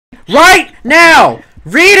Right now!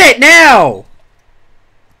 Read it now!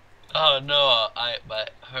 Oh no, my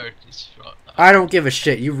heart is wrong. I don't give a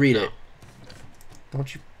shit. You read No. it.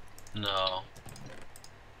 Don't you? No.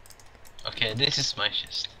 Okay, this is my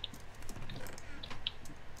chest.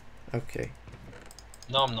 Okay.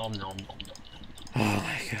 Nom nom nom nom nom. Oh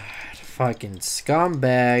my god. Fucking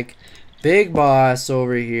scumbag. Big boss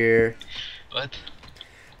over here. What?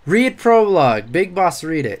 Read prologue. Big boss,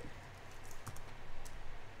 read it.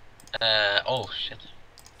 Oh shit.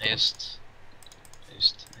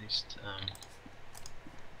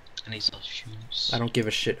 I need some shoes. I don't give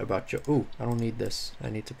a shit about you. Ooh, I don't need this. I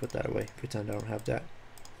need to put that away. Pretend I don't have that.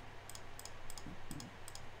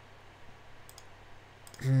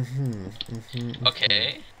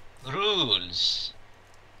 Okay. Rules.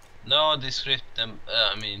 No destroying.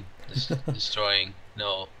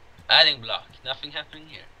 No. Adding block. Nothing happening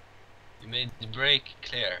here. You made the break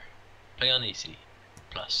clear. Play on easy.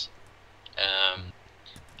 Plus.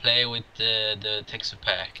 Play with the texture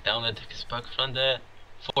pack. Download the texture pack from the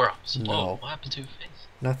forums. No. Oh, what happened to your face?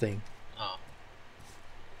 Nothing. Oh.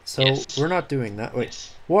 So Yes. we're not doing that. Wait.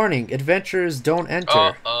 Yes. Warning, adventurers don't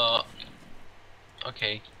enter.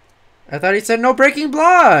 Okay. I thought he said no breaking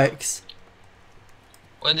blocks.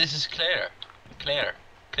 Well, this is Claire.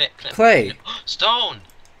 Clay. Stone.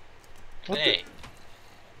 What Clay.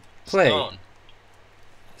 Clay. Stone.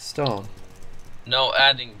 Stone. No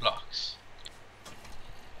adding blocks.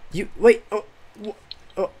 You wait. Oh,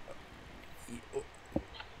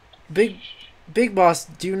 Big boss.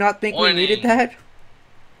 Do you not think Warning. we needed that?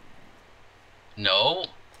 No.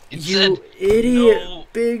 It You said idiot, no.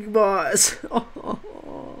 Big boss. Arda.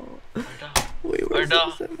 We were Arda.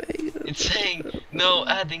 supposed to make it. It's saying no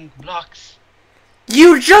adding blocks.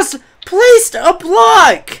 You just placed a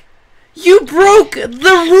block. You broke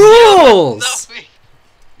the rules. Nothing.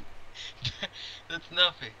 That's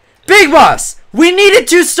nothing. Big boss, we needed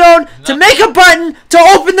 2 stone to make a button to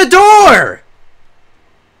open the door.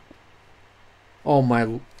 Oh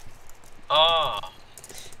my. Oh.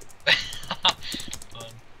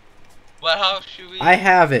 But how should we? I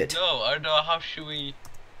have it. No, Arda. How should we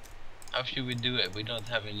do it? We don't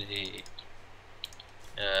have any.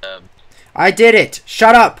 I did it.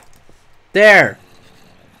 Shut up. There.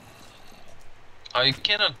 Oh, you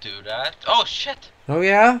cannot do that. Oh shit. Oh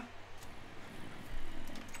yeah.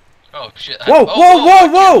 Oh shit. Whoa,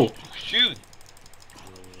 whoa. Shoot.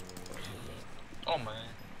 Oh man.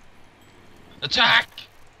 Attack.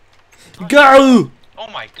 Go. Oh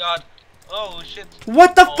my god. Oh shit.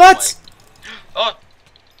 What the Oh fuck? Oh.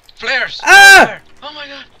 Flares. Ah! Flare. Oh my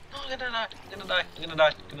god. Oh, I'm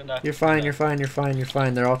gonna die. You're fine. You're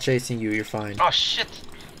fine. They're all chasing you. You're fine. Oh shit.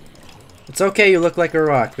 It's okay. You look like a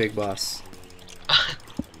rock, Big boss.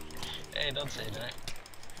 Hey, don't say that.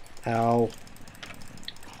 Ow.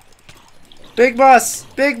 Big boss.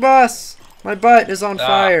 My butt is on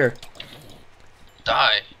fire.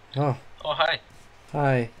 Die. Oh. Oh hi.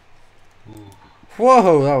 Hi. Ooh.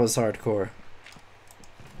 Whoa, that was hardcore.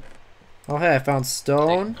 Oh hey, I found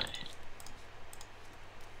stone.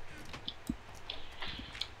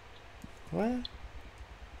 What?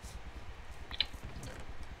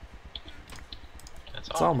 It's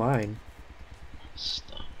all mine.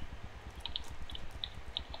 Stone.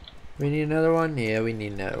 We need another one? Yeah, we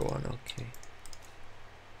need another one. Okay.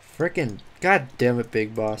 Frickin' god damn it,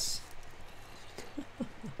 Big boss.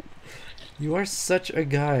 You are such a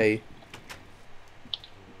guy.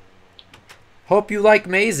 Hope you like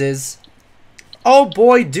mazes. Oh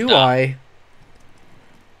boy, do No. I.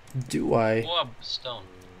 Do I? Oh, stone.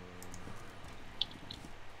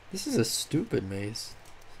 This is a stupid maze.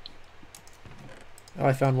 Oh,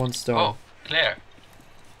 I found 1 stone. Oh, Claire.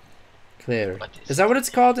 Claire. What Is that what it's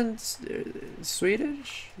called in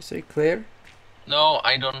Swedish? You say Claire? No,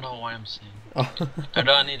 I don't know what I'm saying. Oh. I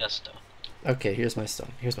don't need a stone. Okay, here's my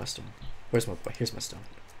stone. Here's my stone. Where's my boy? Here's my stone.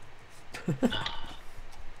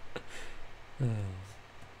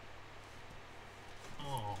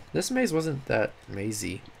 Oh. This maze wasn't that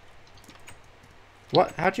mazy.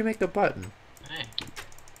 What? How'd you make the button? Hey.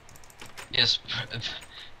 Yes.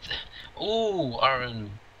 Ooh,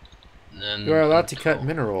 iron. You are allowed to cut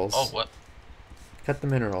minerals. Oh, what? Cut the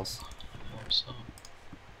minerals. I hope so.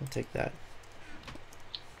 I'll take that.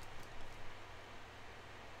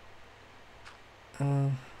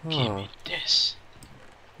 Give me this.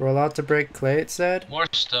 We're allowed to break clay, it said? More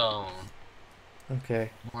stone.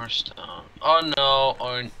 Okay. More stone. Oh no.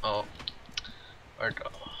 Oh.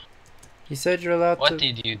 He said you're allowed to... What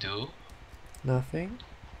did you do? Nothing.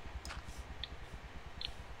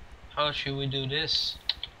 How should we do this?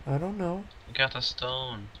 I don't know. We got a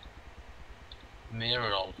stone.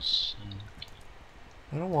 Minerals.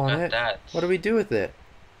 I don't want Got it. that. What do we do with it?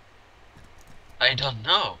 I don't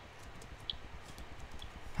know.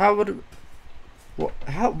 How would...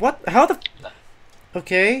 How... What? How the...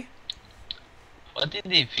 Okay. What did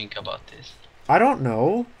he think about this? I don't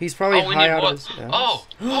know. He's probably Oh, we high need out wood. of his ass.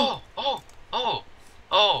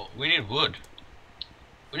 Oh, we need wood.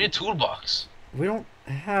 We need toolbox. We don't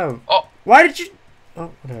have... Oh. Why did you...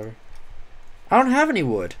 Oh, whatever. I don't have any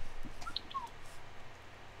wood.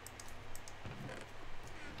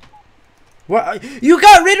 What? You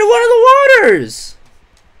got rid of one of the waters!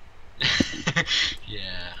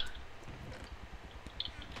 Yeah.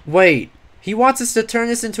 Wait. He wants us to turn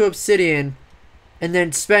this into obsidian and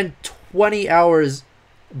then spend 20 hours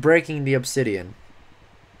breaking the obsidian.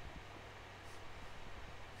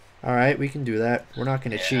 Alright, we can do that. We're not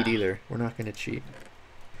going to cheat either. We're not going to cheat.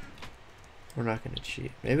 We're not going to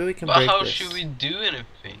cheat. Maybe we can break this. But how should we do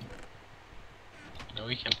anything? No,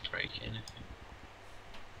 we can't break anything.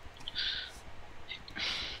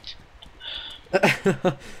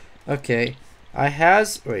 Okay. I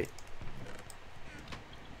has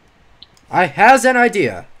an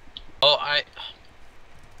idea. Oh,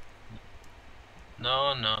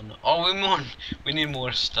 No. Oh, we need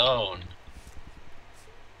more stone.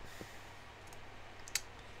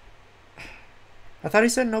 I thought he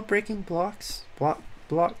said no breaking blocks. Block.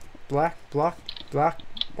 What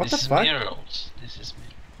This the is fuck? minerals. This is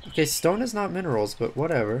minerals. Okay, stone is not minerals, but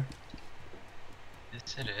whatever.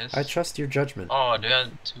 Yes, it is. I trust your judgment. Oh, do you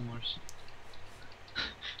have 2 more?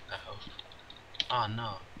 Oh. Oh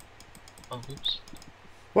no. Oh, oops.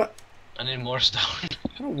 What? I need more stone.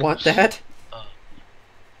 I don't want that. Oh.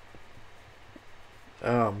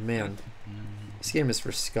 Oh man. This game is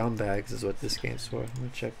for scumbags is what this game's for. Let me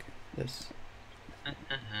check this.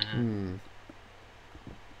 Hmm.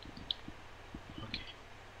 Okay.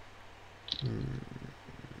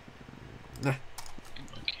 Nah. Okay.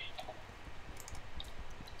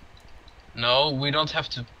 No, we don't have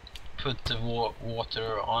to put the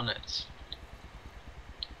water on it.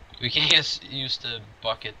 We can just use the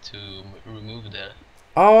bucket to remove the...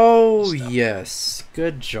 Oh stuff. yes.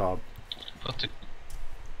 Good job. Put the...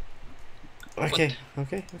 Okay.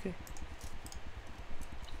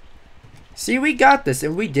 See, we got this,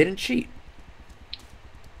 and we didn't cheat.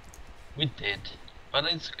 We did, but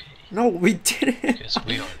it's okay. No, we didn't. Because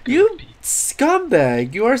we are good You people.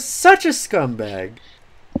 scumbag! You are such a scumbag.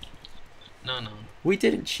 No. We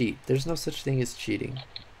didn't cheat. There's no such thing as cheating.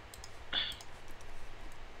 You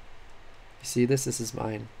see this? This is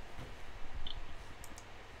mine.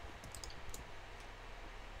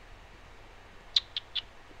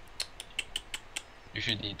 You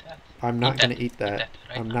should eat that. I'm not gonna eat that.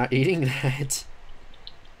 Right I'm now. not eating that.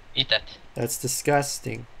 Eat that. That's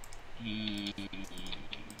disgusting.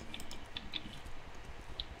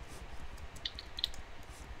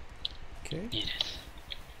 Okay. Eat it.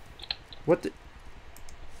 What the?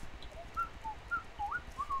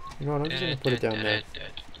 You know what? I'm just gonna put it down there.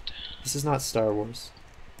 This is not Star Wars.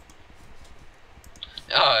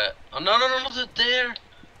 Oh, no, not there.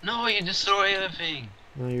 No, you destroy everything.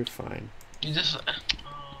 No, you're fine. You just...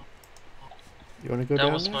 You wanna go that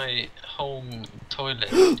down was there? my home toilet.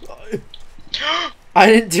 I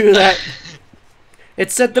didn't do that.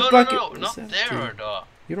 It said the bucket. No, was not empty. there, though.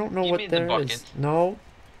 You don't know Give what me the there bucket. is. No,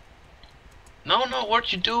 No,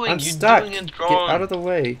 what you doing? I'm You're stuck. doing it Get wrong. out of the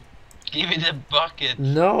way. Give me the bucket.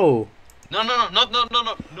 No. No.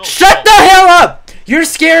 Shut the hell up! You're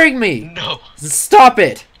scaring me. No. Stop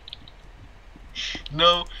it.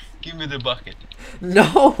 No. Give me the bucket.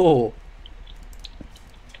 No.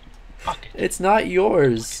 Bucket. It's not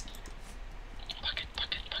yours. Bucket.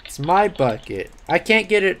 It's my bucket. I can't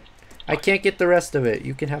get it. I can't get the rest of it.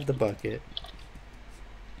 You can have the bucket.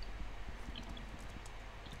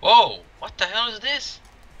 Whoa. What the hell is this?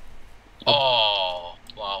 Oh.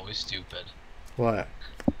 Wow, we're stupid. What?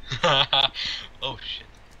 Oh shit.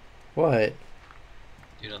 What?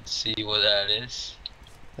 You don't see what that is?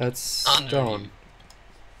 That's Under stone. you.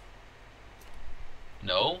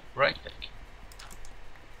 No, right click.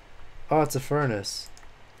 Oh, it's a furnace.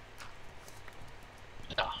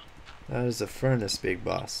 Yeah. That is a furnace, big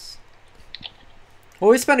boss.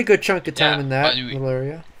 Well, we spent a good chunk of time Yeah, in that but we- little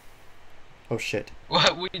area. Oh shit.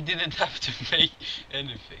 Well, we didn't have to make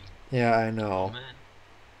anything. Yeah, I Oh know. man.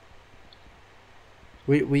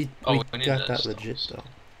 We Oh, we need got the that legit stones. though.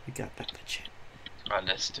 We got that legit. Right,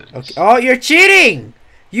 let's do this. Okay. Oh, you're cheating!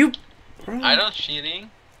 You. Bro, I don't cheating.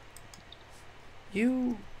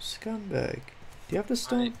 You scumbag. Do you have the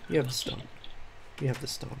stone? You have the stone. You have the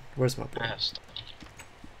stone. Where's my I boy? have stone.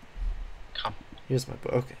 Come. Here's my boy.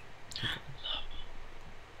 Okay.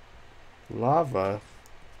 Lava.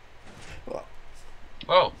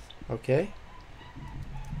 Whoa. Okay.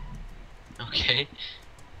 Okay.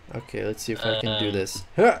 Okay, let's see if I can do this.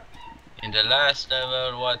 Huh! In the last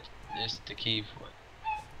level, what is the key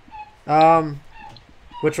for?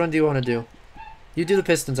 Which one do you want to do? You do the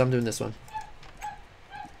pistons, I'm doing this one.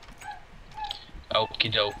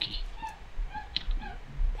 Okie dokie.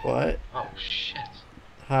 What? Oh shit.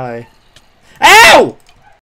 Hi. Ow!